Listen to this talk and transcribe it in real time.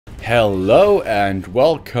Hello and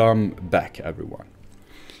welcome back, everyone.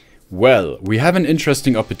 Well, we have an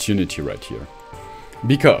interesting opportunity right here.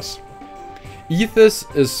 Because Ethos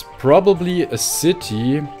is probably a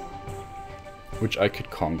city which I could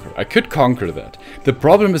conquer. I could conquer that. The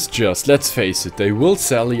problem is just, let's face it, they will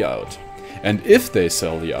sally out. And if they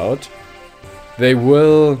sally out, they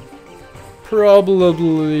will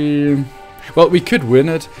probably... Well, we could win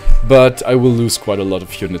it, but I will lose quite a lot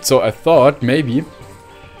of units. So I thought maybe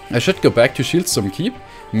I should go back to Shieldstone Keep,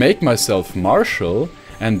 make myself Marshal,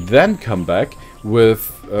 and then come back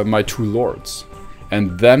with my two lords.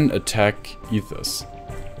 And then attack Ethos.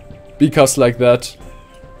 Because like that,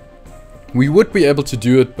 we would be able to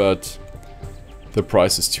do it, but the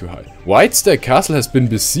price is too high. Whitestake Castle has been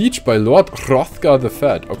besieged by Lord Hrothgar the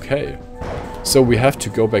Fat. Okay. So we have to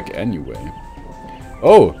go back anyway.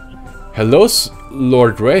 Oh! Hello,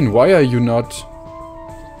 Lord Rain. Why are you not...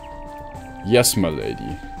 Yes, my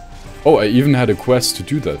lady. Oh, I even had a quest to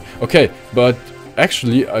do that. Okay, but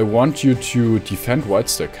actually I want you to defend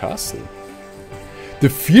Whitestake Castle. The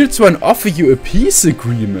Fields One offer you a peace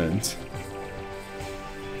agreement.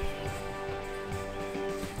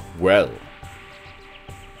 Well.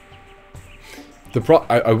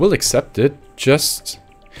 I will accept it, just...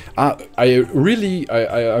 I'm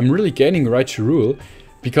really gaining right to rule,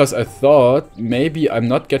 because I thought maybe I'm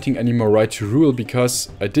not getting any more right to rule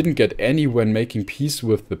because I didn't get any when making peace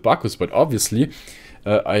with the Bacchus, but obviously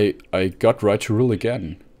I got right to rule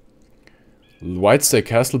again. Whitestake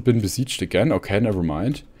Castle been besieged again? Okay, never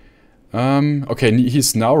mind. Okay,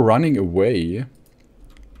 he's now running away.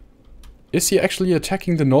 Is he actually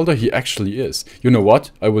attacking the Noldor? He actually is. You know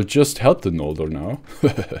what? I will just help the Noldor now.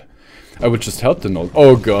 I will just help the Noldor.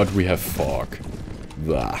 Oh god, we have fog.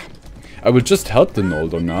 Blah. I will just help the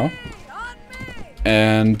Noldor now.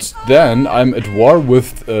 And then I'm at war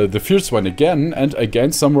with the Fierce One again, and I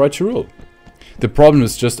gain some right to rule. The problem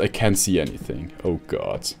is just I can't see anything. Oh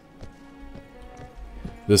god.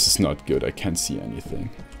 This is not good, I can't see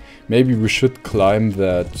anything. Maybe we should climb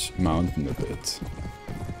that mountain a bit.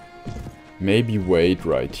 Maybe wait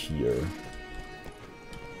right here.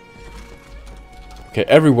 Okay,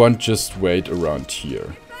 everyone just wait around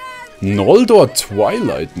here. Noldor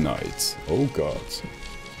Twilight Night. Oh god.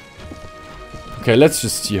 Okay, let's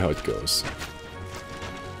just see how it goes.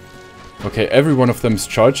 Okay, every one of them is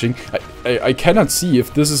charging. I cannot see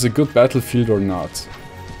if this is a good battlefield or not.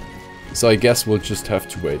 So I guess we'll just have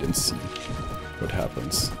to wait and see what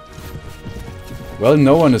happens. Well,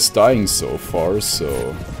 no one is dying so far,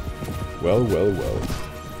 so... Well.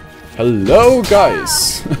 Hello,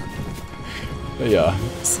 guys! Yeah,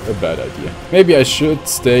 it's a bad idea. Maybe I should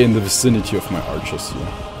stay in the vicinity of my archers here.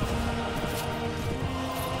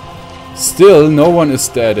 Still, no one is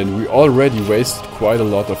dead and we already wasted quite a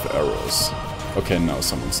lot of arrows. Okay, now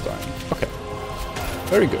someone's dying. Okay.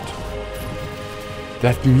 Very good.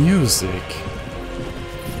 That music.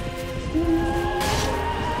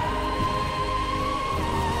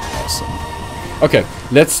 Awesome. Okay,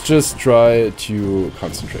 let's just try to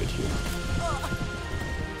concentrate here.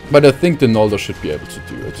 But I think the Noldor should be able to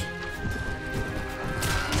do it.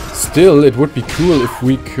 Still, it would be cool if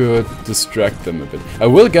we could distract them a bit. I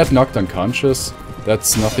will get knocked unconscious,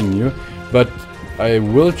 that's nothing new, but I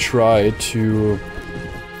will try to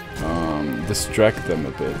distract them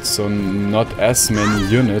a bit, so not as many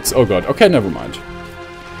units. Oh god, okay, never mind.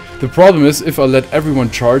 The problem is, if I let everyone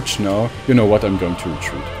charge now, you know what, I'm going to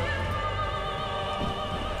retreat.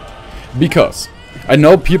 Because I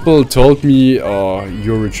know people told me, oh,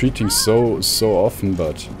 you're retreating so often,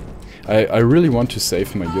 but I really want to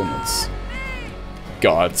save my units.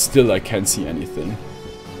 God, still I can't see anything.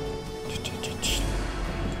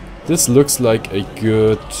 This looks like a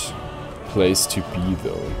good place to be,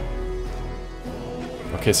 though.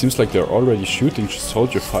 Okay, seems like they're already shooting. Just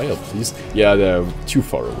hold your fire, please. Yeah, they're too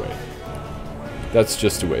far away. That's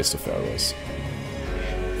just a waste of arrows.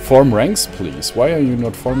 Form ranks, please. Why are you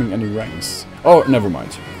not forming any ranks? Oh, never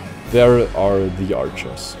mind. There are the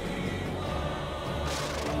archers.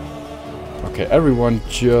 Okay, everyone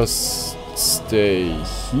just stay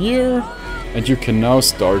here. And you can now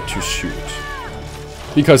start to shoot.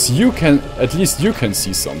 Because you can, at least you can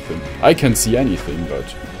see something. I can't see anything,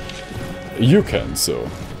 but you can, so.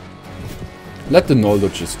 Let the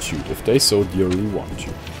Noldor just shoot if they so dearly want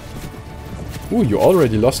to. Ooh, you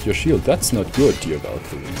already lost your shield. That's not good, dear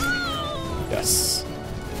Valkyrie. Yes.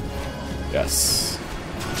 Yes.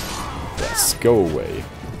 Yes, go away.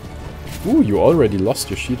 Ooh, you already lost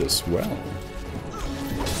your shield as well.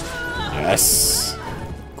 Yes.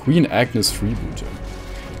 Queen Agnes Freebooter.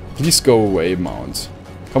 Please go away, Mount.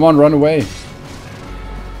 Come on, run away.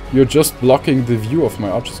 You're just blocking the view of my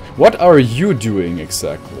archers. What are you doing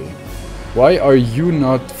exactly? Why are you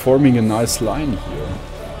not forming a nice line here?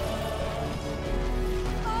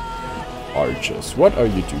 Archers, what are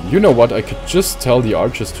you doing? You know what, I could just tell the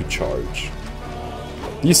archers to charge.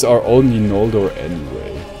 These are only Noldor anyway.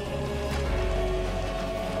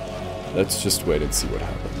 Let's just wait and see what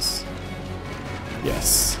happens.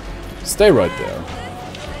 Yes. Stay right there.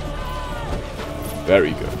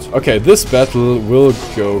 Very good. Okay, this battle will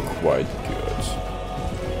go quite good.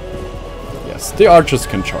 Yes, the archers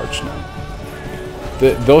can charge now.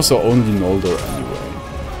 Those are only Noldor anyway.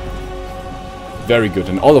 Very good,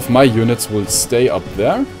 and all of my units will stay up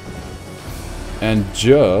there and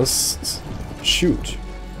just shoot.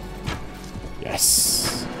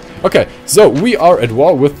 Yes. Okay, so we are at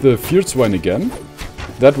war with the Fierdswine again.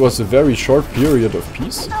 That was a very short period of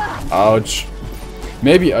peace. Ouch.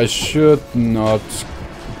 Maybe I should not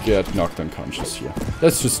get knocked unconscious here.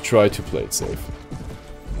 Let's just try to play it safe.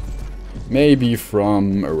 Maybe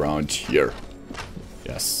from around here.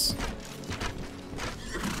 Yes.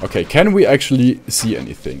 Okay, can we actually see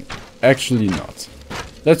anything? Actually not.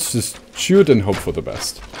 Let's just shoot and hope for the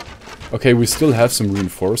best. Okay, we still have some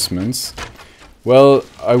reinforcements. Well,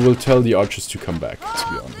 I will tell the archers to come back,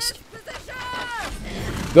 to be honest.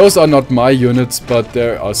 Those are not my units, but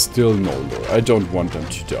they are still Noldor. I don't want them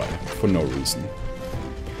to die, for no reason.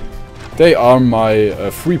 They are my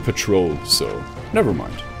free patrol, so never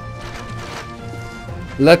mind.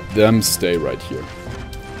 Let them stay right here.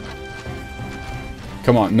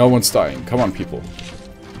 Come on, no one's dying. Come on, people.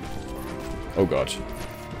 Oh god.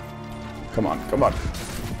 Come on, come on.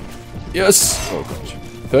 Yes! Oh god.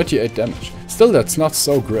 38 damage. Still, that's not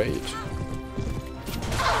so great.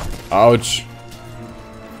 Ouch.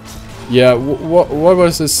 Yeah, what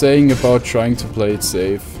was I saying about trying to play it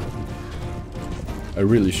safe? I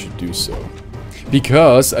really should do so.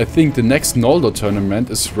 Because I think the next Noldor tournament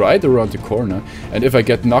is right around the corner, and if I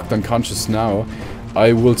get knocked unconscious now,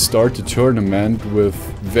 I will start the tournament with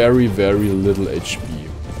very, very little HP.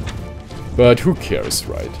 But who cares,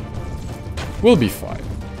 right? We'll be fine.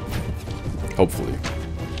 Hopefully.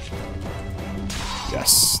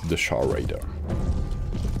 Yes, the Shah Raider.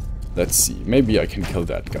 Let's see, maybe I can kill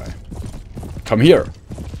that guy. Come here!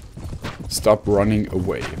 Stop running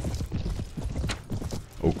away.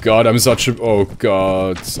 Oh god, I'm such a... Oh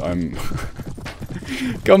god, I'm...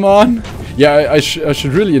 Come on! Yeah, I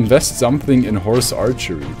should really invest something in horse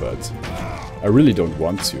archery, but I really don't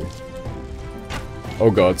want to. Oh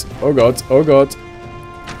god, oh god, oh god.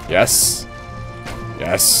 Yes!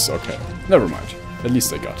 Yes, okay. Never mind. At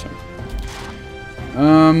least I got him.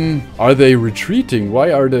 Are they retreating?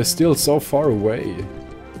 Why are they still so far away?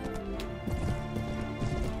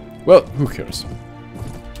 Well, who cares?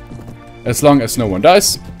 As long as no one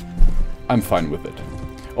dies, I'm fine with it.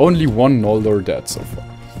 Only one Noldor dead so far.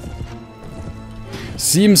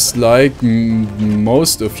 Seems like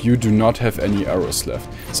most of you do not have any arrows left.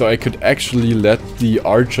 So I could actually let the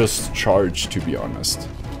archers charge, to be honest.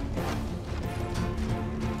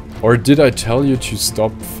 Or did I tell you to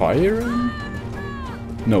stop firing?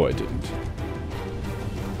 No, I didn't.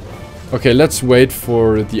 Okay, let's wait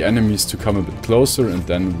for the enemies to come a bit closer and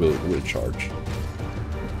then we'll charge.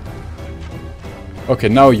 Okay,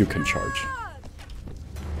 now you can charge.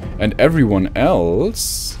 And everyone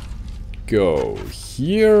else... Go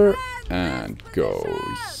here, and go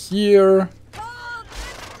here,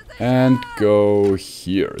 and go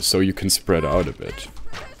here. So you can spread out a bit.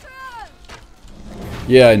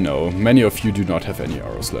 Yeah, I know. Many of you do not have any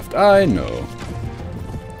arrows left. I know.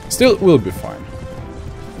 Still, we'll be fine.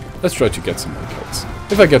 Let's try to get some more kills.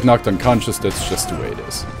 If I get knocked unconscious, that's just the way it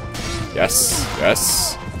is. Yes,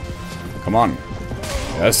 yes. Come on.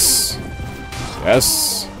 Yes.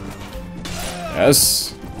 Yes. Yes.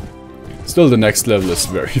 Still, the next level is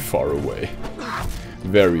very far away.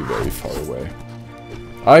 Very, very far away.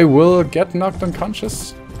 I will get knocked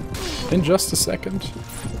unconscious in just a second.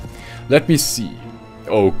 Let me see.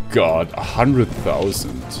 Oh god,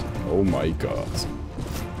 100,000. Oh my god.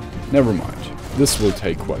 Never mind. This will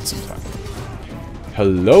take quite some time.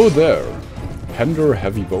 Hello there, Pendor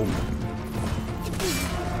Heavy Bowman.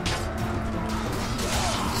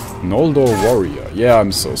 Noldor Warrior. Yeah,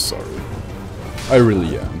 I'm so sorry. I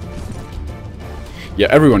really am. Yeah,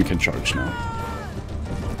 everyone can charge now.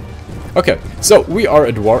 Okay, so we are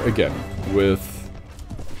at war again with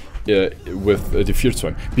the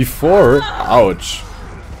Fierdswine. Before... Ouch.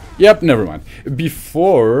 Yep, never mind.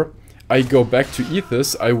 Before I go back to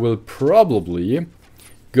Ethos, I will probably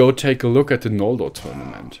go take a look at the Noldor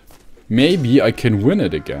tournament. Maybe I can win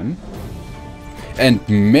it again. And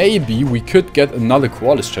maybe we could get another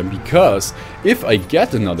Qualis gem, because if I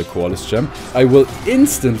get another Qualis gem, I will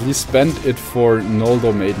instantly spend it for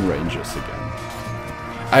Noldor Maiden Rangers again.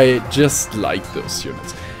 I just like those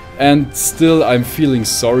units. And still I'm feeling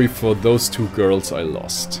sorry for those 2 girls I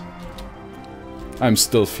lost. I'm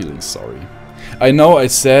still feeling sorry. I know I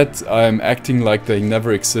said I'm acting like they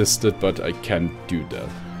never existed, but I can't do that.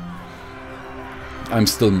 I'm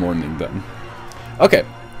still mourning them. Okay,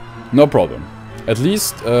 no problem. At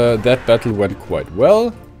least that battle went quite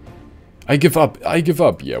well. I give up,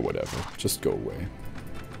 yeah, whatever. Just go away.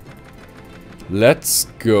 Let's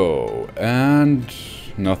go. And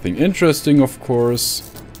nothing interesting, of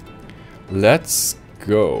course. Let's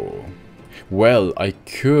go. Well, I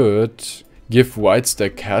could give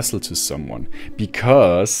Whitestack Castle to someone,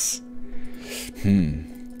 because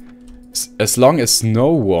as long as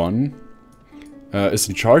no one is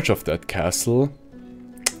in charge of that castle,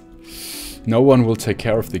 no one will take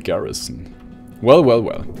care of the garrison. Well, well,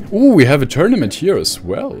 well. Ooh, we have a tournament here as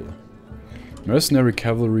well. Mercenary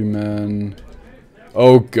cavalryman.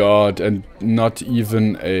 Oh god, and not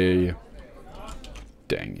even a...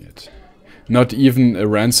 Dang it. Not even a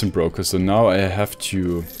ransom broker, so now I have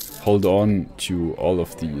to hold on to all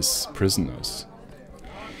of these prisoners.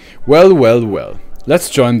 Well, well, well. Let's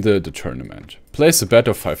join the tournament. Place a bet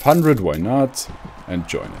of 500, why not? And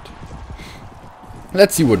join it.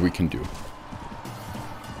 Let's see what we can do.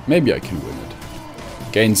 Maybe I can win it.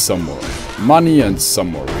 Gain some more money and some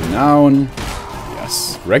more renown.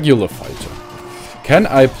 Yes, regular fighter. Can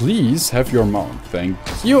I please have your mount? Thank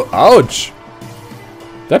you. Ouch!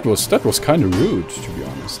 That was kind of rude, to be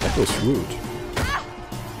honest. That was rude.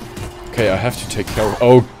 Okay, I have to take care of...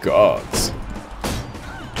 Oh god.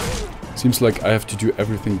 Seems like I have to do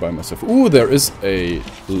everything by myself. Ooh, there is a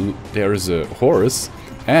horse,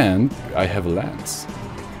 and I have a lance.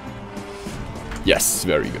 Yes,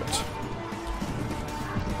 very good.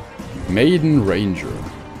 Maiden Ranger.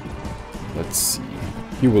 Let's see.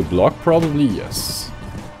 He will block probably, yes.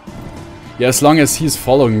 Yeah, as long as he's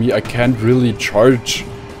following me, I can't really charge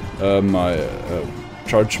my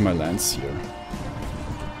lance here.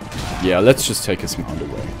 Yeah, let's just take his mount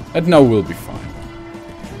away. And now we'll be fine.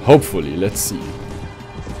 Hopefully, let's see.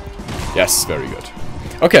 Yes, very good.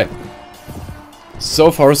 Okay. So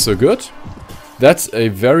far, so good. That's a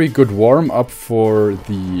very good warm-up for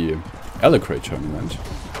the Alacray tournament.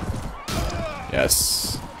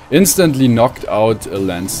 Yes. Instantly knocked out a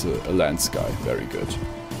lance guy. Very good.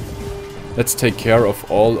 Let's take care of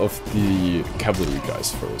all of the cavalry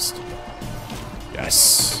guys first.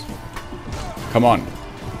 Yes. Come on.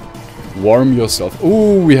 Warm yourself.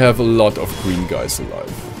 Ooh, we have a lot of green guys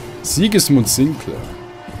alive. Sigismund Sinclair.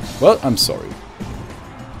 Well, I'm sorry.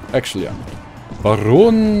 Actually, I'm not.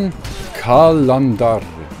 Baron Kalandar.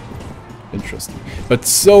 Interesting. But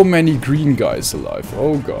so many green guys alive.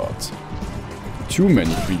 Oh god. Too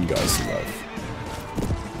many green guys alive.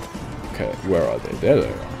 Okay, where are they? There they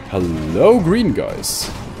are. Hello, green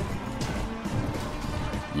guys.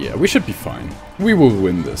 Yeah, we should be fine. We will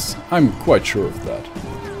win this. I'm quite sure of that.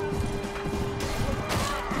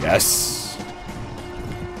 Yes.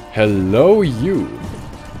 Hello, you.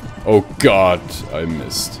 Oh god, I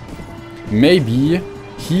missed. Maybe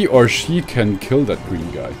he or she can kill that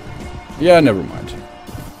green guy. Yeah, never mind.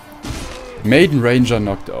 Maiden Ranger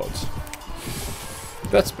knocked out.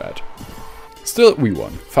 That's bad. Still, we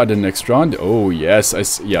won. Fight the next round. Oh,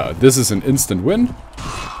 yes. Yeah, this is an instant win.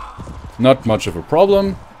 Not much of a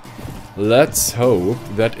problem. Let's hope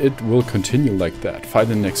that it will continue like that. Fight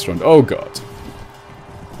the next round. Oh, god.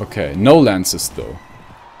 Okay, no lances, though.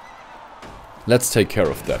 Let's take care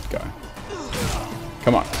of that guy.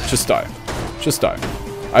 Come on, just die. Just die.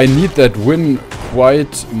 I need that win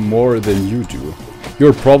quite more than you do.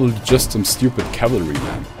 You're probably just some stupid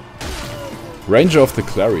cavalryman. Ranger of the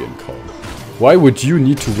Clarion Call. Why would you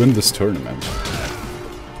need to win this tournament?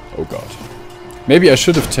 Oh god. Maybe I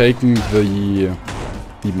should have taken the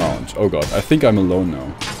mount. Oh god, I think I'm alone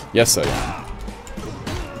now. Yes, I am.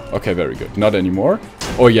 Okay, very good. Not anymore.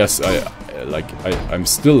 Oh yes, I'm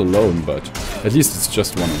still alone, but at least it's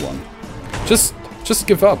just 1-on-1. Just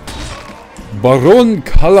give up. Baron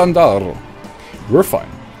Kalandar. We're fine.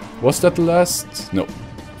 Was that the last? No.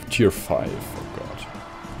 Tier 5. Oh god.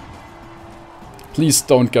 Please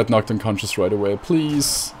don't get knocked unconscious right away.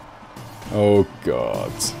 Please. Oh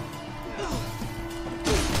god.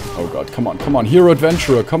 Oh god, come on, come on. Hero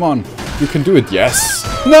Adventurer, come on. You can do it. Yes.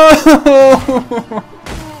 No!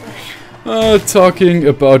 Talking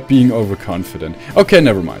about being overconfident. Okay,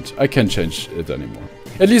 never mind. I can't change it anymore.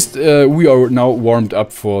 At least we are now warmed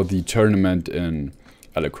up for the tournament in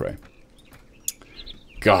Alacray.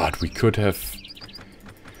 God, we could have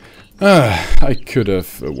I could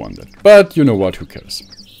have won that. But you know what, who cares?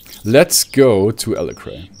 Let's go to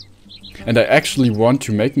Elecray. And I actually want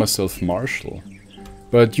to make myself Marshal.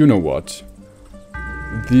 But you know what?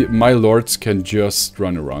 My lords can just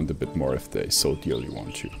run around a bit more if they so dearly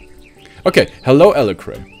want to. Okay, hello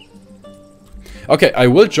Elecray. Okay, I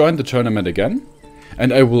will join the tournament again.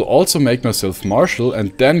 And I will also make myself Marshal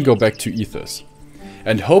and then go back to Ethos.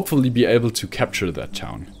 And hopefully be able to capture that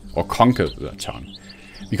town. Or conquer that town.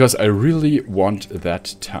 Because I really want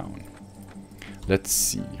that town. Let's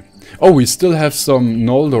see. Oh, we still have some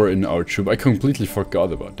Noldor in our troop. I completely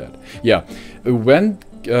forgot about that. Yeah, when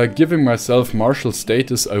giving myself Marshal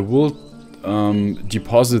status, I will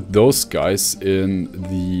deposit those guys in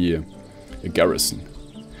the garrison.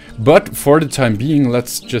 But for the time being,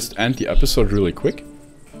 let's just end the episode really quick.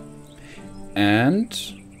 And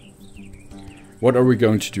what are we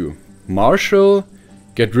going to do? Marshal,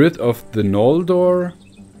 get rid of the Noldor,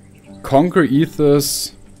 conquer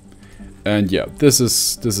Ethos, and yeah, this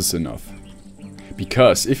is enough.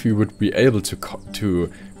 Because if we would be able to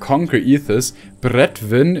conquer Ethos,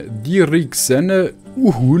 Bredwin, Dirigsene,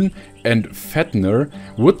 Uhun, and Fetner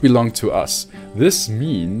would belong to us. This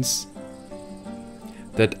means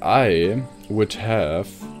that I would have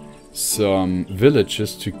some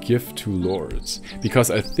villages to give to lords.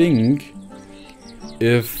 Because I think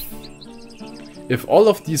if all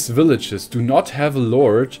of these villages do not have a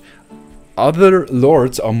lord, other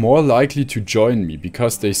lords are more likely to join me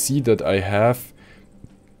because they see that I have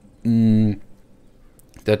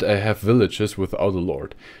villages without a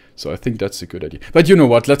lord. So I think that's a good idea. But you know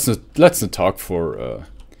what? Let's not talk for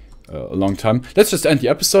a long time. Let's just end the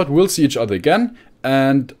episode. We'll see each other again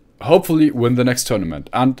and hopefully win the next tournament.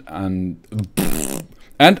 And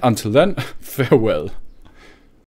until then, farewell.